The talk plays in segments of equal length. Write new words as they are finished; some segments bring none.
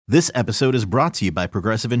This episode is brought to you by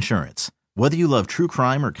Progressive Insurance. Whether you love true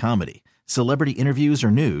crime or comedy, celebrity interviews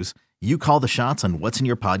or news, you call the shots on what's in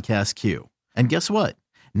your podcast queue. And guess what?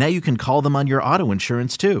 Now you can call them on your auto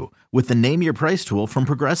insurance too with the Name Your Price tool from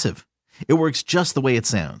Progressive. It works just the way it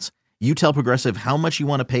sounds. You tell Progressive how much you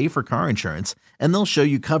want to pay for car insurance, and they'll show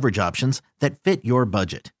you coverage options that fit your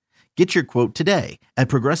budget. Get your quote today at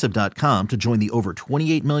Progressive.com to join the over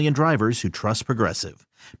 28 million drivers who trust Progressive.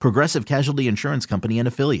 Progressive Casualty Insurance Company and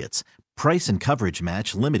Affiliates. Price and coverage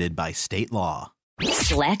match limited by state law.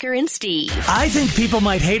 Slacker and Steve. I think people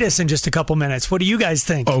might hate us in just a couple minutes. What do you guys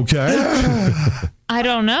think? Okay. I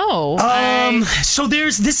don't know. So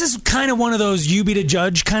this is kind of one of those you be the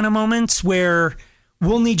judge kind of moments where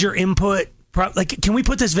we'll need your input. Can we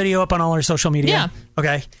put this video up on all our social media? Yeah.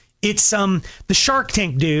 Okay. It's the Shark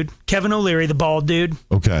Tank dude, Kevin O'Leary, the bald dude.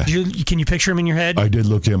 Okay. Can you picture him in your head? I did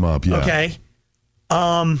look him up, yeah. Okay.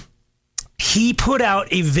 He put out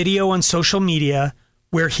a video on social media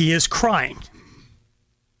where he is crying,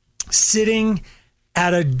 sitting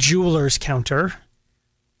at a jeweler's counter,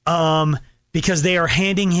 because they are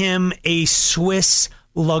handing him a Swiss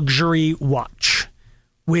luxury watch,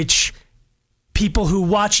 which people who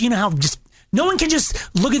watch, you know how just no one can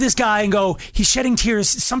just look at this guy and go, he's shedding tears.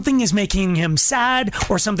 Something is making him sad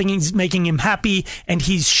or something is making him happy, and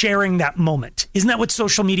he's sharing that moment. Isn't that what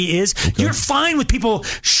social media is? Okay. You're fine with people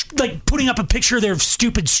putting up a picture of their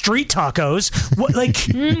stupid street tacos.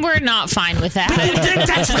 We're not fine with that.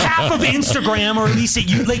 That's half of Instagram, or at least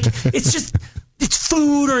it's just... It's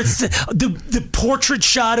food, or it's the portrait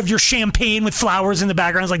shot of your champagne with flowers in the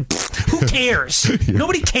background. It's like, who cares? Yeah.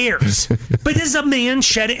 Nobody cares. But this is a man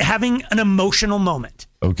having an emotional moment.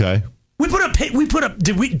 Okay. We put up.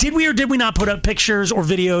 Did we or did we not put up pictures or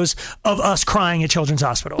videos of us crying at Children's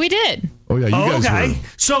Hospital? We did. Oh yeah, you guys were.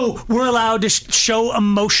 So we're allowed to show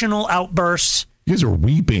emotional outbursts. You guys are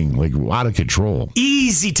weeping like out of control.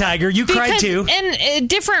 Easy, Tiger. You cried too. And a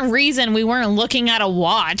different reason we weren't looking at a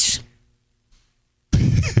watch.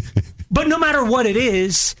 But no matter what it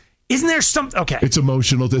is, isn't there something? Okay, it's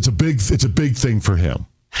emotional. It's a big thing for him.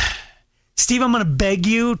 Steve, I'm going to beg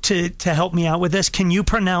you to help me out with this. Can you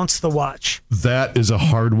pronounce the watch? That is a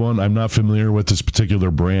hard one. I'm not familiar with this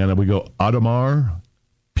particular brand. We go Audemars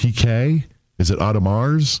PK. Is it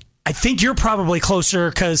Audemars? I think you're probably closer,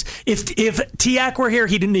 because if Tiak were here,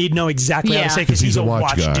 he'd know exactly how to say, because he's a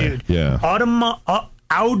watch guy. Dude. Yeah.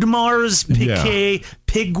 Audemars Piguet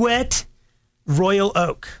Piguet Royal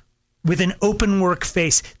Oak. With an open work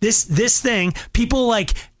face. This thing, people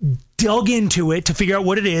dug into it to figure out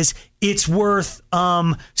what it is. It's worth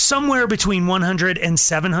somewhere between $100,000 and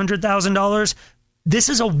 $700,000. This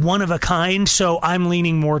is a one of a kind, so I'm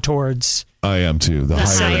leaning more towards. I am too. The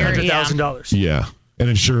higher $700,000. Yeah, and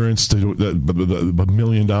insurance to the $1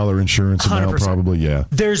 million insurance 100%. Amount probably. Yeah.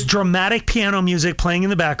 There's dramatic piano music playing in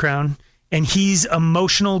the background, and he's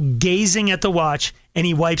emotional, gazing at the watch, and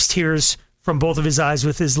he wipes tears from both of his eyes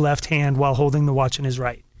with his left hand while holding the watch in his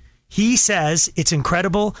right. He says, "It's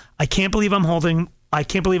incredible. I can't believe I'm holding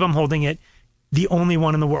it. The only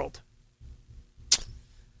one in the world."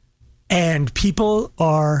 And people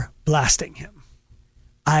are blasting him.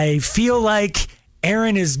 I feel like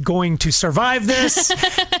Erin is going to survive this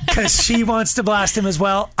because she wants to blast him as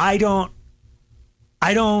well. I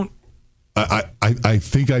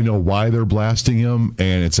think I know why they're blasting him,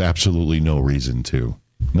 and it's absolutely no reason to.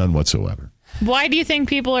 None whatsoever. Why do you think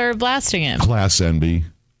people are blasting him? Class envy.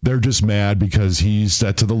 They're just mad because he's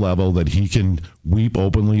set to the level that he can weep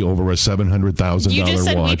openly over a $700,000 watch. You just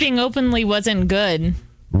said weeping openly wasn't good.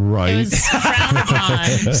 Right. It was frowned upon.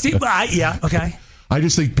 Steve, yeah, okay. I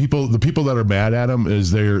just think the people that are mad at him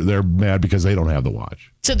is they're mad because they don't have the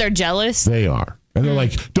watch. So they're jealous? They are. And they're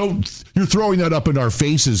like, you're throwing that up in our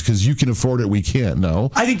faces because you can afford it, we can't.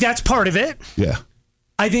 No. I think that's part of it. Yeah.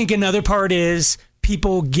 I think another part is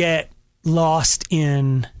people get lost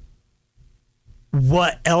in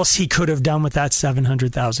what else he could have done with that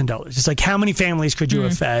 $700,000. It's like, how many families could you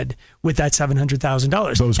have fed with that $700,000?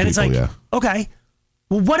 Those and people, it's like, yeah. Okay,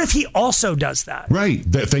 well, what if he also does that? Right.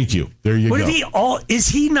 Thank you. There you go. What if is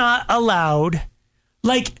he not allowed?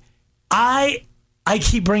 I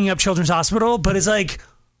keep bringing up Children's Hospital, but it's like,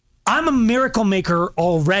 I'm a miracle maker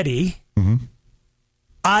already. Mm-hmm.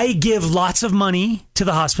 I give lots of money to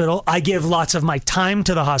the hospital. I give lots of my time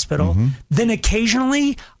to the hospital. Mm-hmm. Then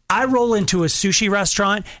occasionally I roll into a sushi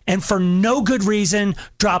restaurant and for no good reason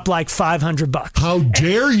drop like $500. How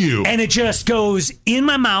dare you? And it just goes in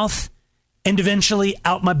my mouth and eventually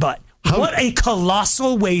out my butt. What a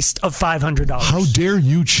colossal waste of $500. How dare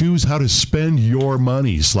you choose how to spend your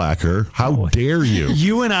money, slacker? How dare you?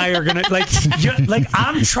 You and I are going to,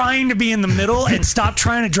 I'm trying to be in the middle and stop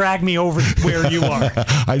trying to drag me over where you are.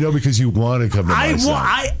 I know, because you want to come to my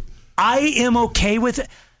side. I am okay with it.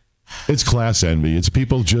 It's class envy. It's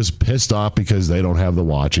people just pissed off because they don't have the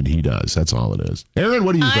watch and he does. That's all it is. Aaron,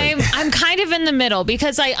 what do you think? I'm kind of in the middle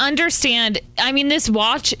because I understand. I mean, this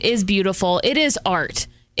watch is beautiful. It is art.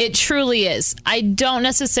 It truly is. I don't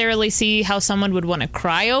necessarily see how someone would want to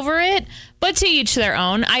cry over it, but to each their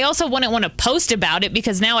own. I also wouldn't want to post about it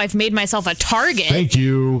because now I've made myself a target. Thank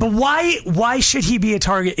you. But why should he be a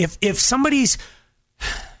target if somebody's...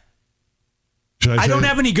 I don't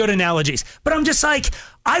have any good analogies, but I'm just like,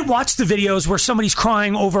 I watch the videos where somebody's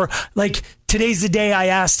crying over, like, today's the day I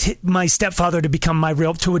asked my stepfather to become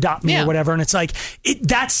to adopt me or whatever. And it's like,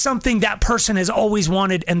 that's something that person has always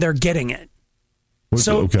wanted and they're getting it.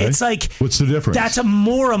 It's like, what's the difference? That's a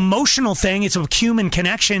more emotional thing. It's a human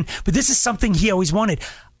connection, but this is something he always wanted.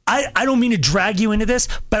 I don't mean to drag you into this,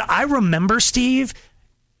 but I remember, Steve,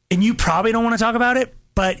 and you probably don't want to talk about it,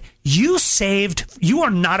 but you are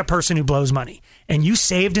not a person who blows money, and you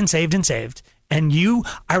saved and saved and saved. And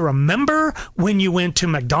I remember when you went to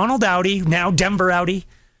McDonald Audi, now Denver Audi,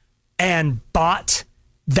 and bought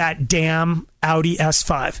that damn Audi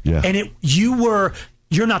S5. Yeah. And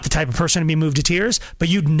you're not the type of person to be moved to tears, but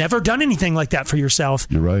you'd never done anything like that for yourself.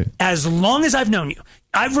 You're right. As long as I've known you.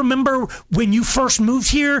 I remember when you first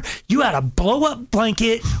moved here, you had a blow-up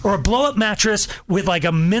blanket or a blow-up mattress with like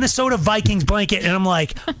a Minnesota Vikings blanket. And I'm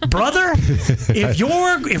like, brother,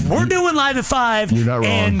 if we're doing Live at 5 you're not wrong.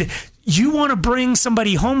 And you want to bring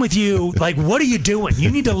somebody home with you, like, what are you doing?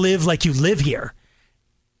 You need to live like you live here.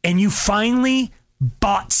 And you finally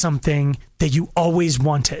bought something that you always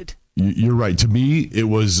wanted. You're right. To me, it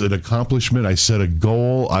was an accomplishment. I set a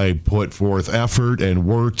goal. I put forth effort and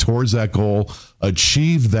work towards that goal,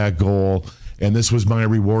 achieved that goal, and this was my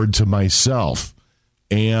reward to myself.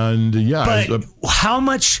 And but how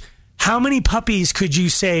many puppies could you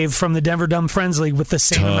save from the Denver Dumb Friends League with the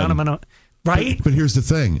same amount of money? Right? But here's the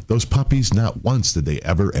thing. Those puppies, not once did they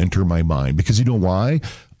ever enter my mind. Because you know why?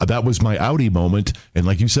 That was my Audi moment. And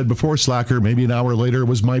like you said before, Slacker, maybe an hour later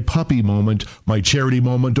was my puppy moment, my charity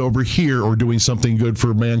moment over here, or doing something good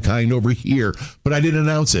for mankind over here. But I didn't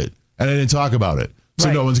announce it. And I didn't talk about it.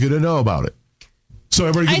 So no one's going to know about it. So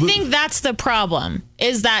I think that's the problem,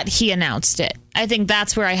 is that he announced it. I think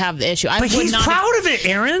that's where I have the issue. But he's proud of it,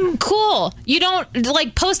 Aaron. Cool. You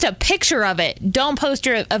don't post a picture of it. Don't post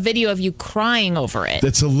a video of you crying over it.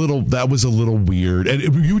 That was a little weird.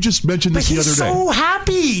 And you just mentioned this the other day. He's so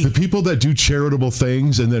happy. The people that do charitable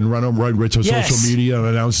things and then run them right to social media and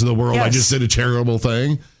announce to the world, I just did a charitable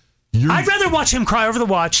thing. I'd rather watch him cry over the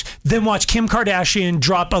watch than watch Kim Kardashian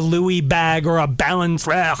drop a Louis bag or a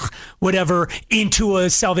Balenciaga, whatever, into a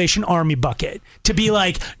Salvation Army bucket to be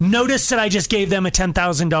like, notice that I just gave them a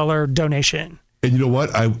 $10,000 donation. And you know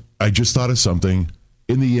what? I just thought of something.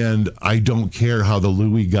 In the end, I don't care how the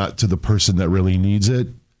Louis got to the person that really needs it.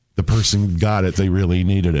 The person got it. They really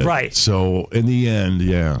needed it. Right. So in the end,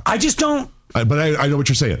 I just don't. But I know what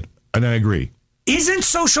you're saying. And I agree. Isn't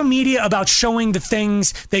social media about showing the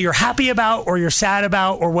things that you're happy about or you're sad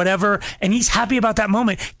about or whatever? And he's happy about that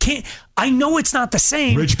moment. I know it's not the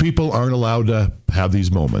same. Rich people aren't allowed to have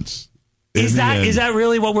these moments. Is that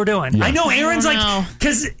really what we're doing? Yeah. I know Aaron's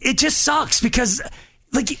because it just sucks because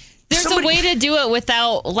there's a way to do it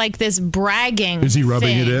without this bragging. Is he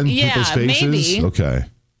rubbing it in people's faces? Maybe. Okay.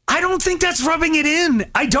 I don't think that's rubbing it in.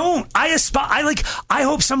 I don't. I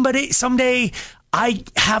hope someday I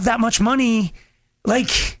have that much money. I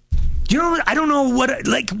don't know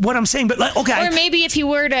what I'm saying, but okay. Or maybe if you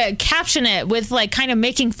were to caption it with kind of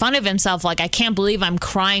making fun of himself, I can't believe I'm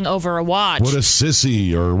crying over a watch. What a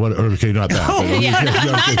sissy, or what? Okay, not that. Not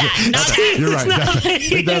that. You're right.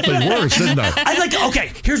 That's worse, isn't it?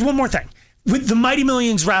 Okay, here's one more thing. With the Mighty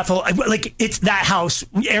Millions raffle, it's that house.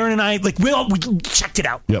 Aaron and I, we checked it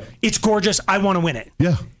out. Yep. It's gorgeous. I want to win it.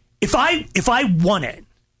 Yeah. If I won it.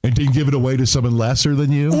 And didn't give it away to someone lesser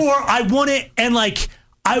than you? Or I won it and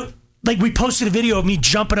we posted a video of me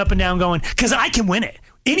jumping up and down going, because I can win it.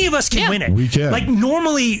 Any of us can win it. We can.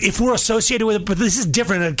 Normally, if we're associated with it, but this is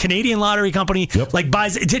different. A Canadian lottery company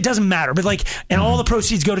buys it. It doesn't matter. But and all the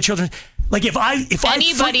proceeds go to children. If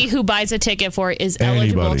anybody who buys a ticket for it is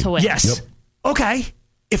eligible to win. Yes. Yep. Okay.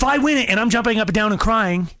 If I win it and I'm jumping up and down and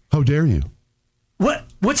crying. How dare you?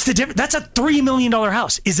 What's the difference? That's a $3 million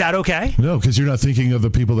house. Is that okay? No, because you're not thinking of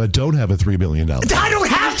the people that don't have a $3 million house. I don't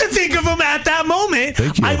have to think of them at that moment.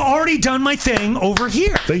 Thank you. I've already done my thing over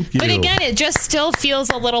here. Thank you. But again, it just still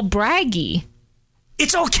feels a little braggy.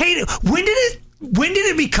 it's okay to, when did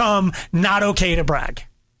it become not okay to brag?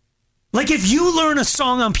 Like, if you learn a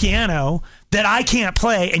song on piano that I can't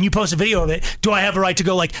play and you post a video of it, do I have a right to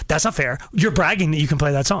go like, that's not fair? You're bragging that you can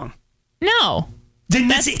play that song. No. Then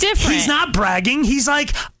that's different. He's not bragging. He's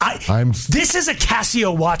like, this is a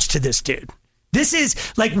Casio watch to this dude. This is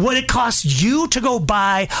like what it costs you to go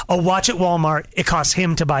buy a watch at Walmart. It costs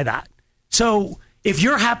him to buy that. So if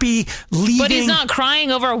you're happy leaving... But he's not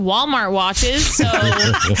crying over Walmart watches, so...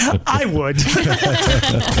 I would.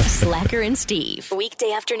 Slacker and Steve.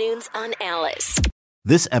 Weekday afternoons on Alice.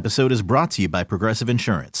 This episode is brought to you by Progressive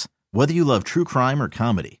Insurance. Whether you love true crime or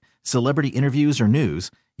comedy, celebrity interviews or news,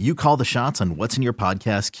 you call the shots on what's in your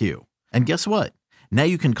podcast queue. And guess what? Now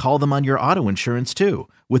you can call them on your auto insurance too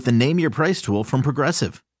with the Name Your Price tool from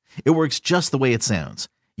Progressive. It works just the way it sounds.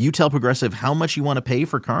 You tell Progressive how much you want to pay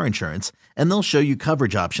for car insurance, and they'll show you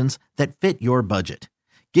coverage options that fit your budget.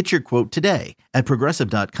 Get your quote today at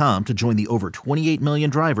Progressive.com to join the over 28 million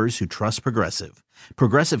drivers who trust Progressive.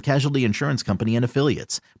 Progressive Casualty Insurance Company and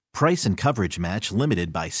Affiliates. Price and coverage match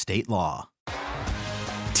limited by state law.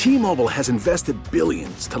 T-Mobile has invested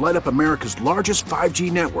billions to light up America's largest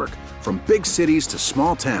 5G network, from big cities to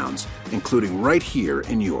small towns, including right here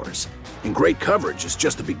in yours. And great coverage is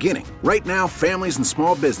just the beginning. Right now, families and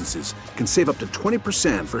small businesses can save up to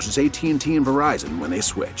 20% versus AT&T and Verizon when they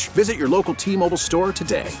switch. Visit your local T-Mobile store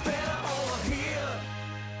today.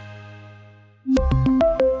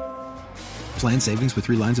 Plan savings with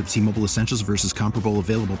 3 lines of T-Mobile Essentials versus comparable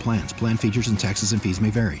available plans. Plan features and taxes and fees may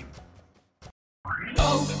vary.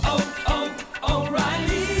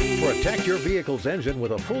 Protect your vehicle's engine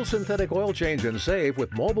with a full synthetic oil change and save with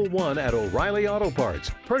Mobil 1 at O'Reilly Auto Parts.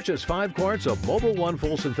 Purchase 5 quarts of Mobil 1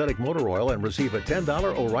 full synthetic motor oil and receive a $10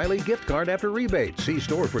 O'Reilly gift card after rebate. See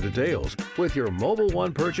store for details. With your Mobil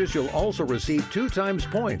 1 purchase, you'll also receive 2 times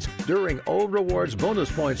points during O Rewards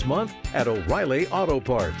Bonus Points Month at O'Reilly Auto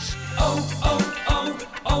Parts.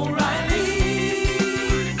 O'Reilly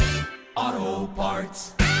Auto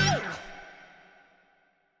Parts.